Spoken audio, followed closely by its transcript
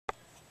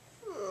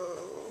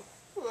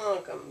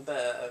Welcome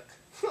back.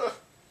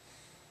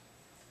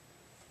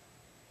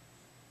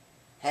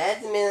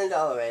 Had the $1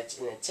 million edge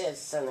and a chance to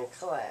suddenly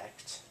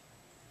collect.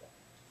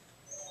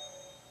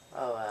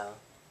 Oh wow.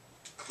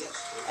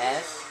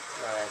 S?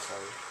 No, that's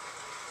one.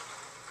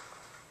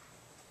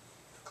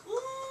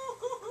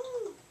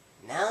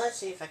 Now let's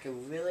see if I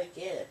can really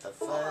get it, but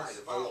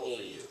first an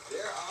E.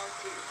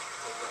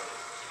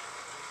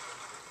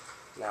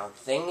 Now, the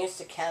thing is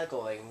the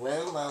category,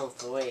 win round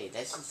 3.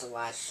 This is the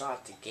last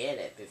shot to get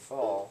it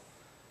before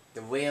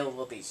the wheel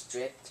will be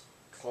stripped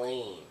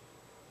clean.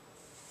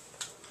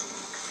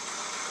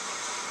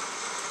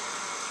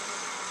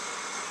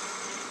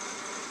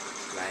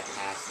 I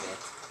passed it.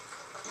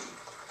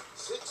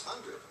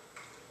 600.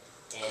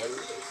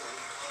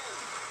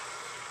 And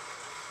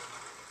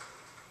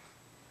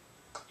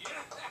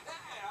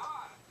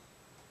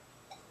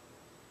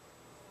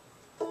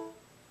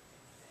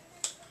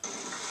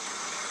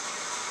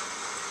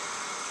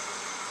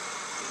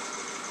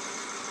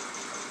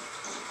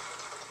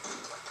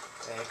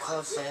very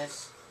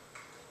closest.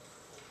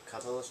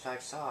 Couple of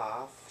strikes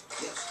off.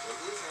 Yes,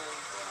 it is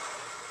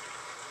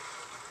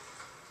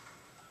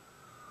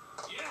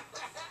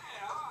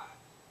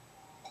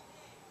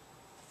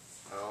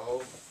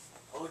Oh,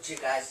 what you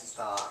guys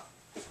thought?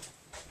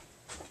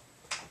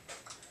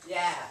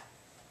 Yeah.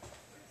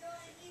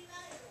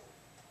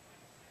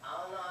 I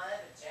don't know, I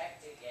haven't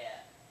checked it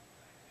yet.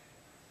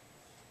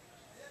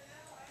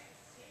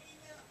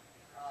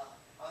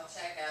 I'll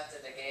check after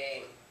the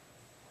game.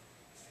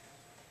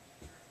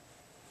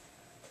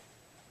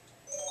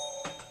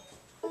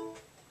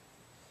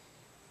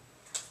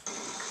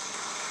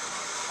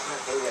 My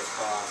fingers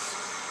crossed.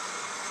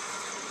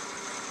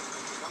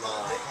 No,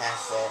 I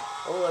passed it.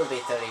 Oh, it'll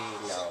be 30,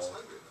 no.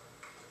 600.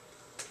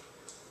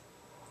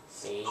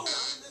 See? Oh,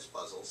 not in this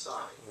puzzle,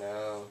 sorry.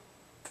 No.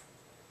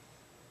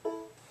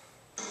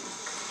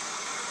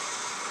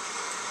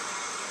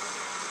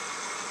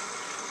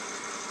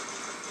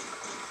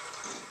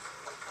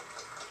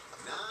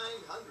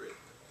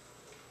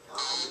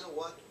 You know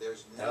what?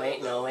 There's There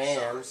ain't no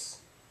M's.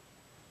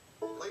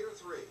 Player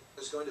 3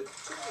 is going to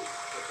truly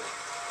prevent.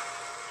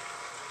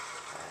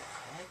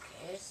 The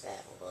heck is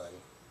that one?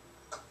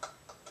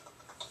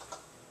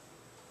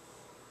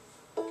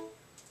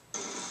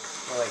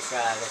 Holy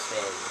crap, this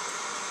thing.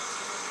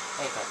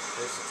 Hey, got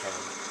the booster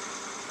turn.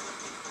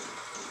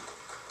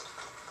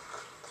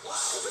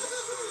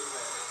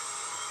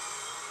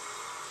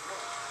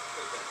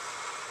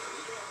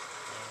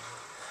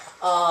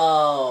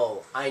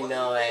 Oh, I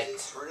know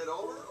it. Turn it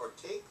over or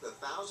take the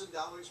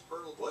 $1,000 per.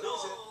 What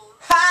is it?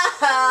 Ha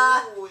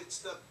ha! Oh, it's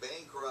the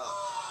bankrupt.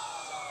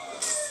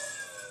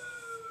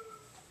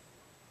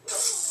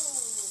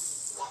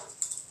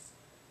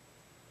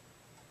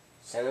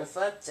 Someone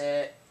flipped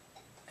it,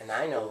 and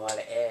I know what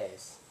it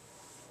is.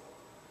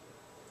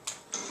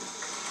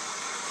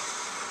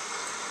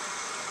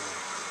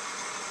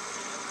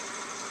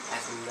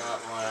 That's not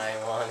what I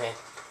wanted.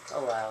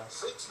 Oh well.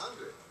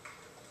 600.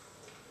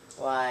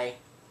 Why?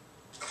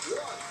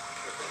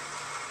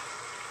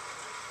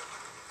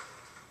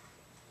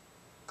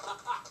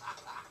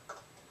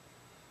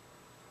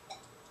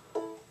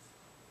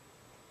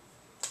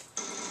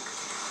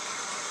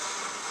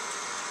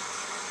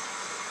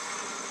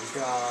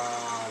 Draw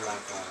my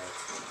card.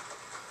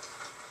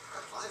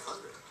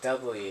 500.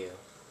 W.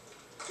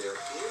 There is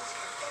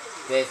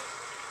There's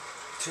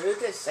two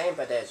the same,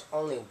 but there's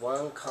only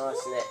one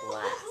consonant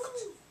left.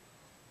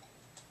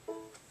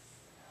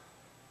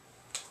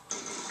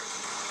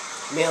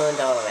 $1 million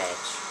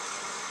edge.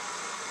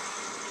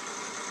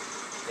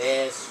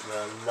 This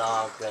will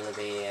not gonna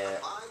be it.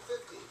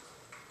 550.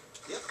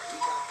 Yep, we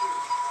got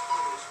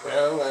three.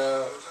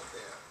 Well,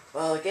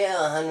 well, get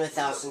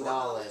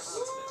 $100,000.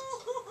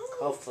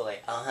 Hopefully,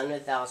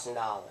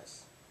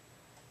 $100,000.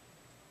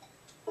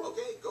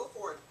 Okay, go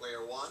for it,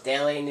 player 1.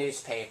 Daily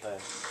newspaper.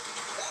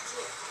 That's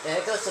it.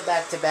 There goes the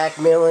back-to-back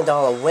 $1 million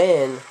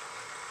win.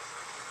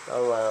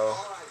 Oh well. All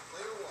right,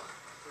 player 1.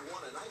 You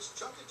won a nice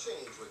chunk of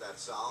change with that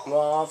solve. Well,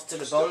 off to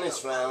the bonus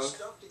Still got round.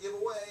 stuff to give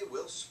away.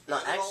 We'll spread No,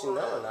 it all actually,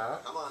 no, around.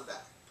 not. Come on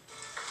back.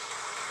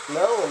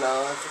 No,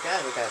 I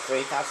forgot. We got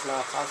 $3,000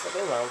 toss-up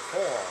in round 4.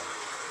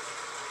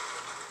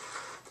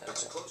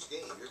 It's a close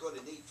game. You're going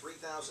to need $3,000,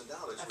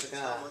 which is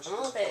forgot. how much I'm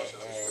a this bit puzzle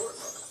is short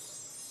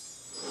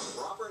of.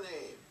 Proper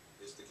name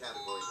is the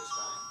category this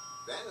time.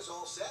 That is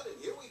all set, and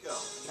here we go.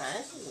 Nah,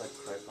 this is a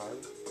quick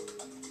one.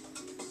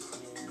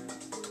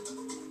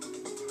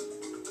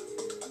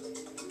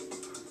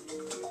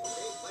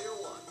 Okay, player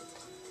 1.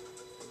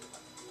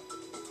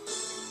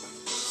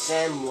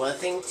 Sam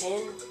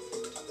Worthington?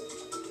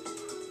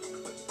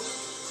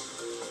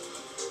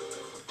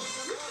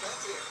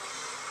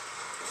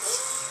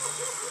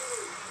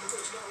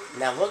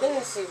 Now we're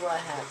gonna see what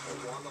happened.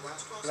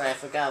 No, I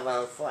forgot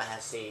round 4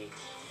 has the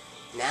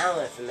now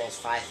infamous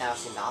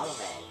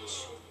 $5,000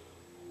 edge.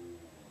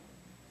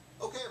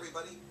 Okay,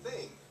 everybody,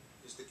 thing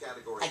is the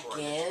category for our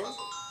Again? next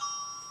puzzle.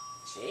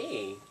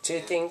 Gee, two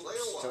And things player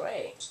 1,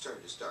 straight. it's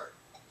turn to start.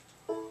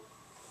 But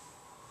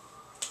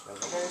we're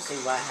gonna see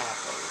what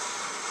happens.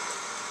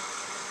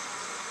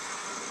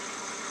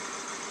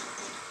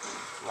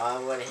 Well, I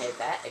would have hit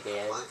that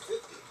again.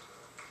 550.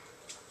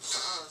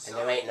 And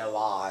there ain't no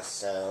loss,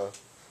 so.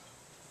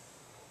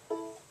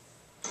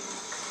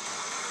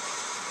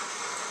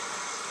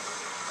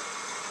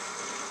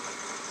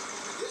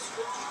 This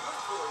could be good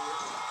for you.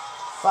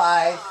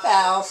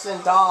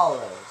 $5,000.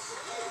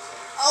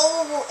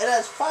 Oh, and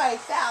that's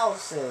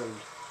 5,000.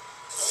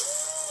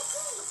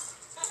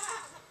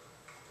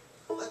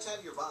 Let's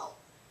have your vowel.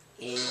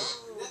 E.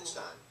 Next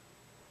time.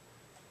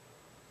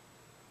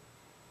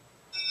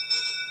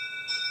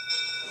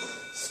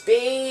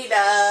 Speed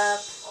up.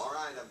 All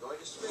right, I'm going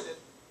to spin it.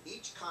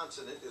 Each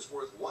consonant is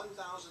worth $1,000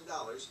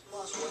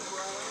 plus whatever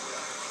I end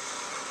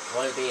up.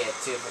 Would it be a 2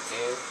 for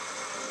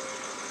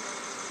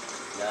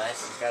 2? No,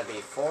 this is gonna be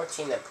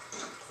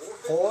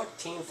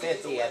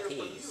 14.50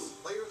 apiece.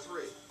 Player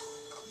 3.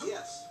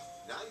 Yes.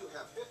 Now you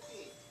have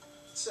 15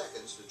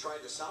 seconds to try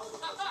to solve the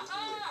puzzle if you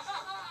wish.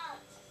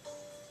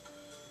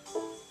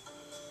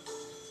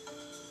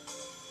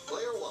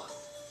 Player 1.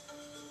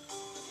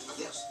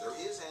 Yes, there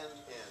is an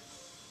end.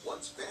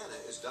 Once Vanna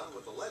is done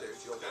with the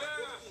letters, you'll have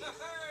 15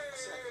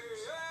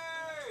 seconds.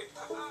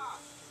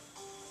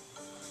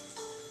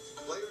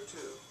 Player 2.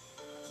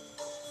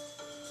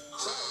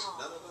 Sorry,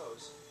 none of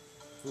those.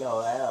 No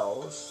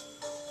else.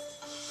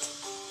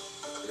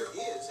 There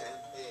is an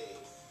A.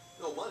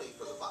 No money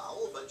for the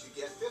vowel, but you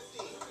get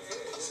 15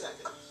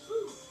 seconds.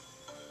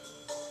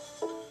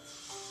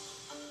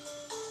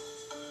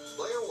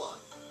 Player 1.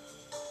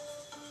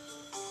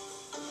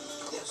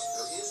 Yes,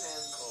 there is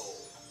an O.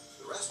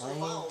 The rest of the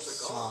vowels are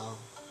gone.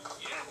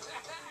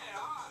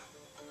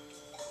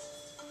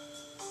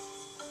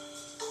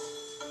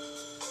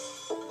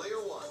 Player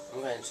 1.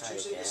 I'm gonna try to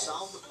Choosing to guess.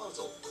 solve the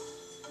puzzle.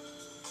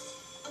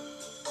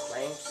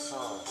 Blank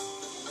song.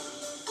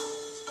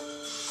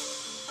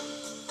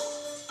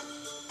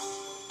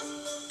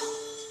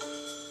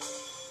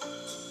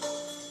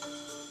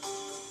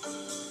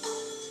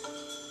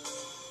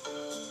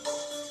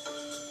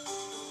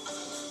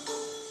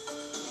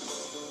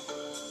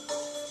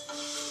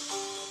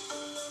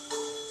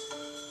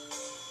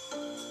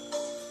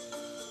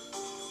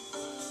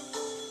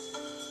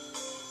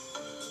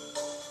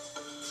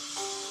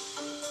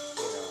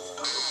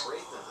 I'm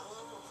afraid not.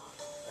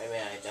 Maybe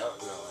I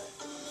don't know it.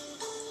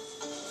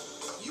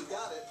 You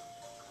got it.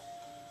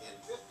 In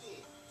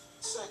 15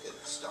 seconds,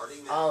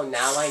 starting now. Oh,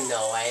 now I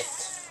know it.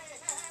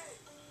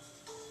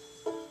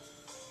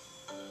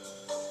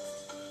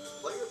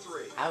 Player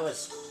 3. I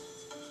was.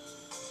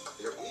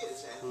 There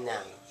is an No. H.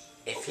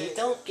 If Okay. you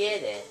don't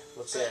get it,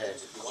 we're good.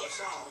 Seconds if you want to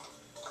solve.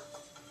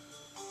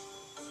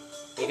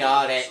 You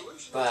got it,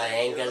 but it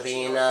ain't gonna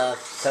be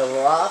enough. So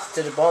we're off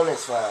to the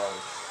bonus round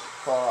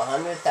for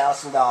 $100,000. Good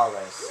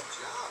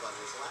job on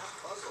this last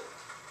puzzle.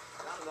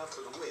 Not enough for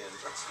the win,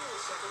 but still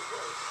second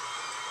place.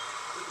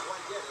 Didn't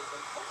quite get it,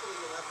 but hopefully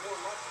you'll have more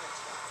luck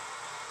next time.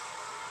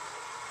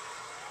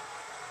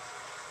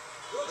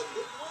 You're the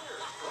big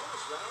winner.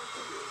 Bonus round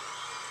for you.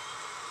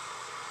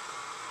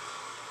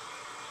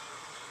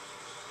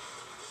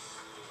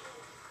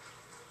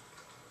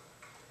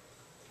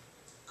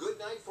 Good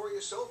night for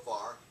you so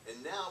far,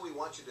 and now we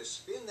want you to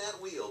spin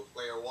that wheel,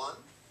 player 1.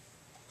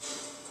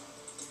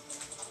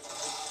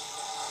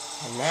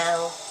 And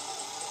now,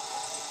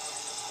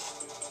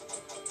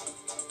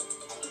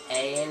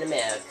 A in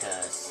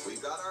Americas.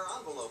 We've got our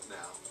envelope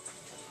now.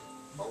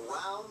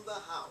 Around the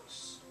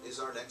house is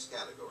our next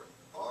category.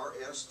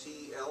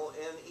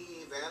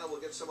 R-S-T-L-N-E. Vanna will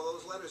get some of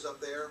those letters up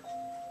there.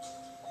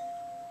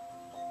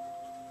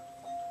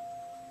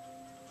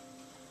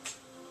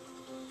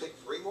 Pick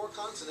 3 more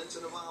consonants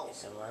and a vowel.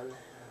 So one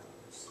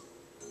house.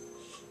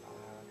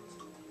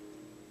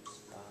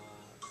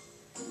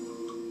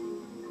 Spot.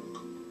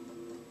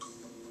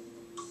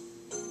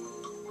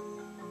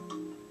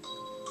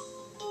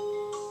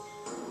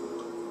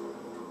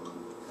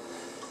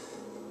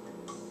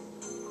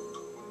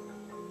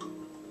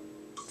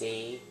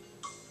 D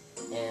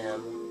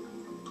M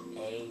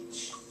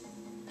H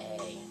A.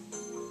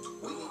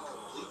 We need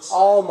complete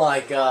Oh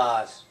my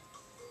god.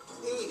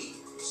 80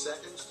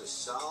 seconds to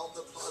solve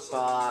the puzzle.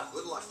 Spot.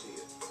 Good luck to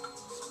you.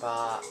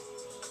 Spot.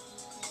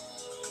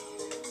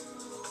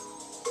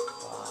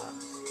 Spot.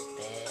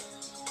 Bit.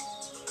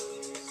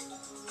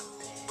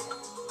 Bit.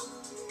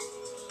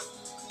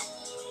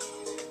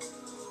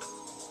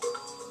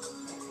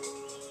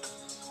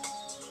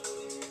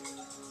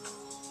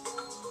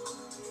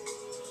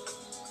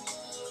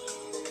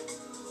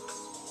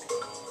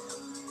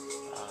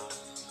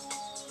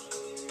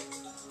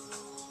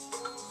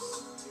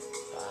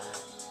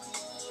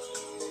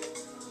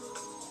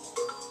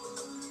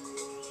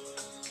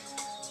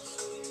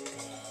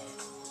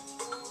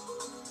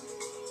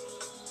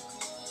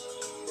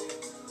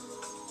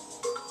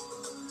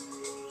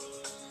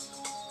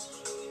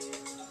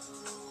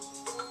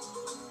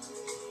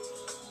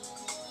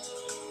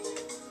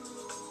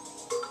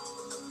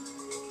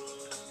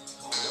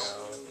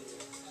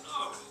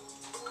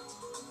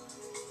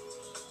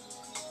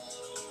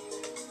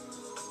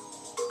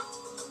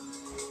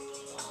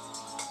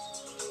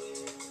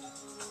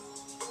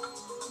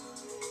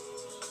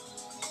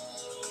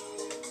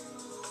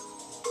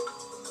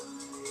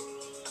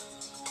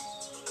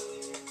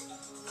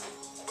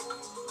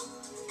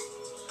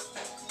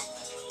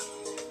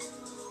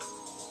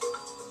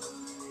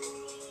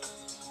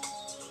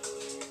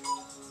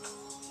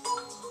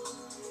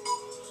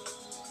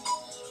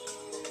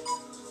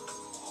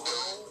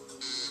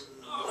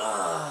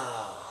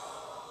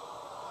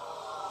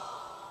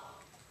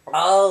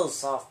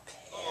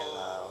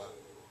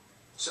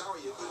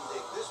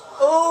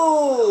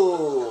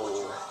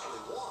 Ooh! actually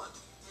won.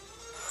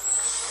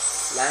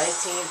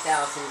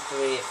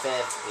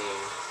 19,350.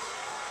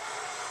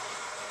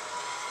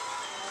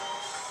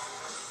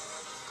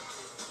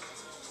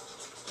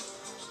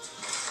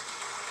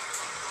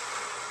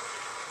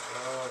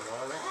 Oh,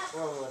 well, that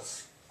one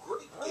was...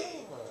 Great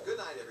game. Good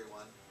night,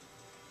 everyone.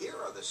 Here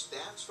are the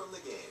stats from the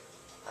game.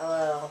 Oh,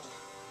 well.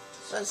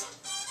 So it's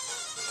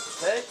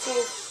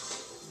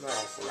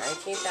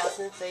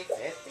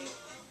 19,350?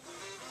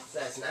 So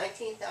that's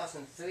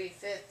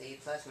 19,350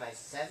 plus my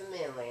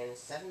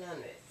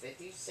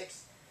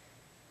 7,756,064.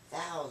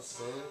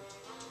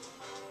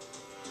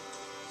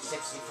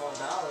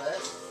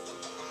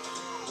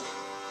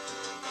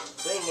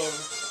 Bringing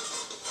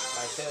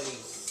my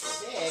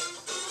 36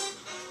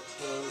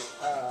 game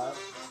of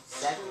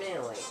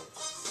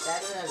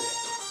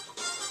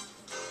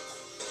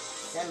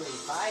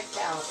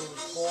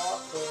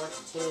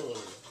 7,775,414.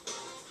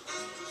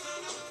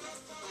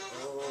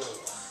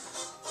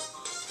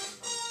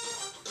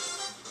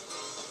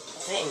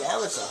 Dang, that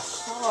was a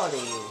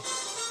hardie.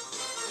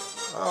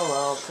 Oh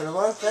well, could have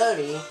won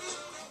 30.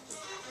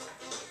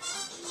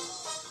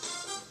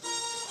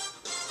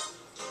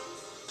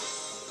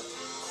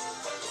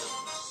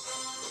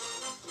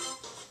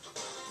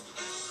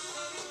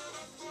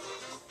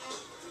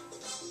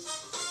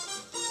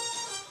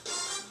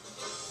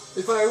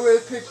 If I would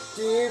have picked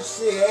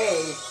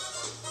DMCA,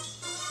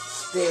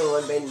 still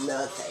would have been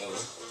nothing.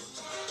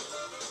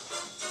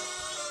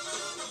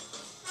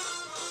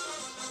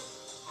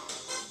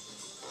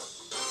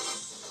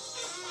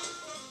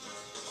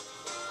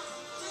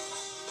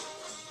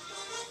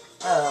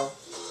 Oh,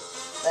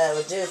 that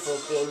would do it for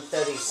game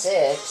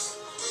 36.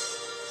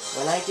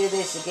 When I do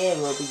this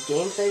again, will be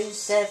game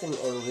 37,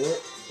 and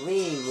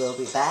we will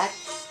be back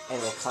in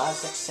the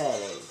classic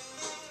setting.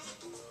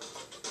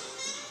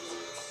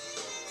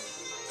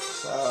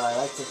 So I'd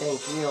like to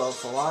thank you all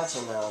for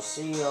watching, and I'll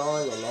see you all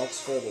in the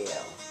next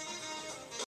video.